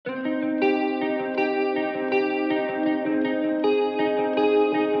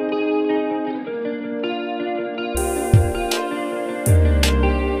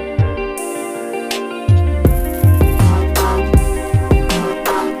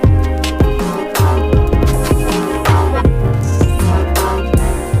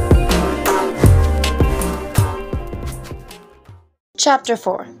Chapter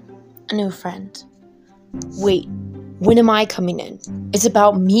 4. A New Friend. Wait, when am I coming in? It's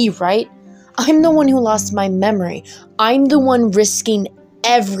about me, right? I'm the one who lost my memory. I'm the one risking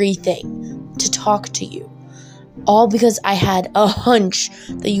everything to talk to you. All because I had a hunch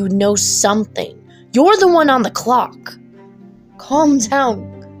that you would know something. You're the one on the clock. Calm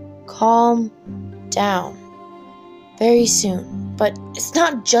down. Calm down. Very soon. But it's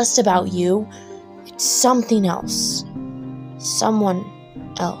not just about you. It's something else. Someone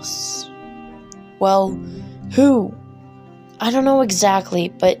else. Well, who? I don't know exactly,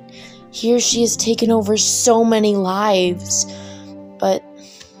 but here she has taken over so many lives. But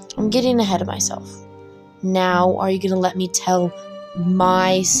I'm getting ahead of myself. Now, are you going to let me tell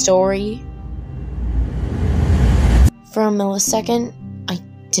my story? For a millisecond, I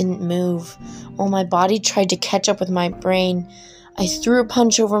didn't move. While my body tried to catch up with my brain, I threw a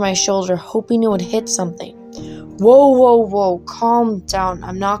punch over my shoulder, hoping it would hit something. Whoa, calm down.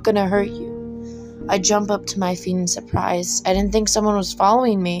 I'm not going to hurt you. I jump up to my feet in surprise. I didn't think someone was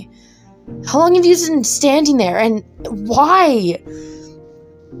following me. How long have you been standing there, and why?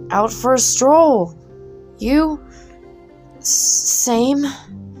 Out for a stroll. You? Same?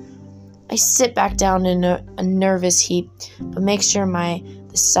 I sit back down in a nervous heap, but make sure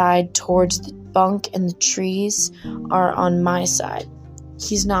the side towards the bunk and the trees are on my side.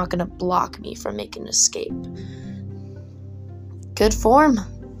 He's not going to block me from making an escape. Good form,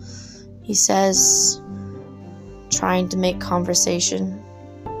 he says, trying to make conversation.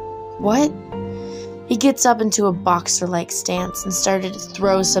 What? He gets up into a boxer-like stance and started to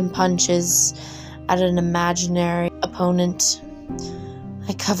throw some punches at an imaginary opponent.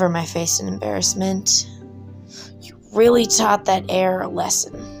 I cover my face in embarrassment. You really taught that air a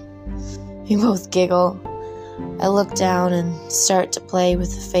lesson. We both giggle. I look down and start to play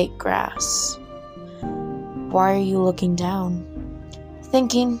with the fake grass. Why are you looking down?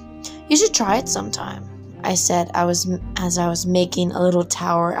 Thinking, you should try it sometime, I said as I was making a little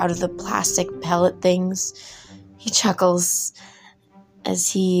tower out of the plastic pellet things. He chuckles as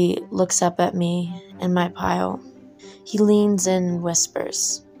he looks up at me and my pile. He leans in and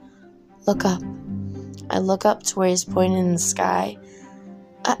whispers, "Look up." I look up to where he's pointing in the sky.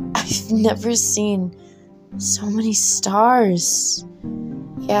 I've never seen so many stars.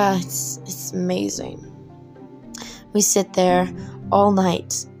 Yeah, it's amazing. We sit there all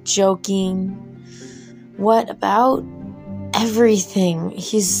night, joking. What about? Everything.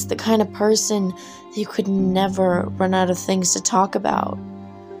 He's the kind of person that you could never run out of things to talk about.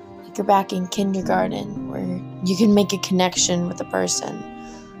 Like you're back in kindergarten, where you can make a connection with a person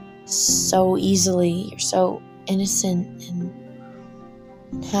so easily. You're so innocent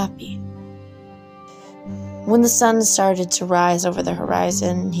and happy. When the sun started to rise over the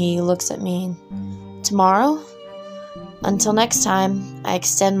horizon, he looks at me. Tomorrow? Until next time, I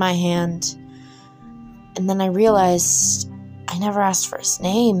extend my hand. And then I realized I never asked for his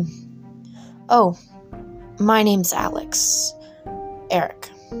name. Oh, my name's Alex.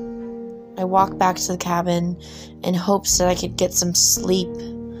 Eric. I walk back to the cabin in hopes that I could get some sleep.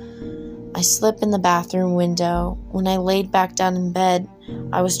 I slip in the bathroom window. When I laid back down in bed,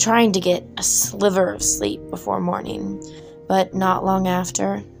 I was trying to get a sliver of sleep before morning, but not long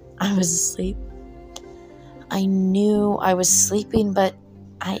after, I was asleep. I knew I was sleeping, but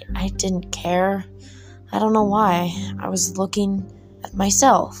I didn't care. I don't know why. I was looking at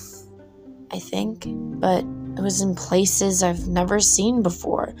myself, I think, but it was in places I've never seen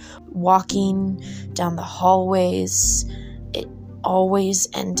before. Walking down the hallways, it always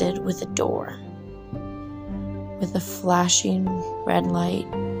ended with a door, with a flashing red light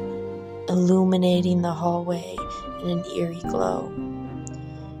illuminating the hallway in an eerie glow.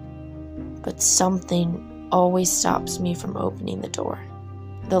 But something always stops me from opening the door.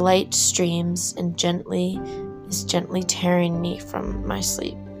 The light streams and is gently tearing me from my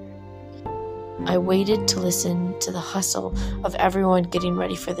sleep. I waited to listen to the hustle of everyone getting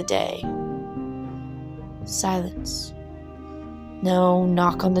ready for the day. Silence. No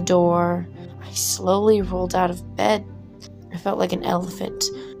knock on the door. I slowly rolled out of bed. I felt like an elephant,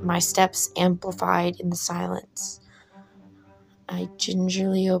 my steps amplified in the silence. I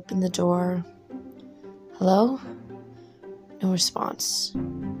gingerly opened the door. Hello? No response.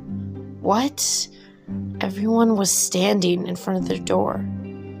 What? Everyone was standing in front of their door.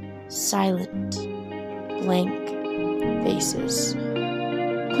 Silent, blank faces.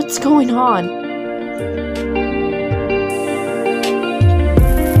 What's going on?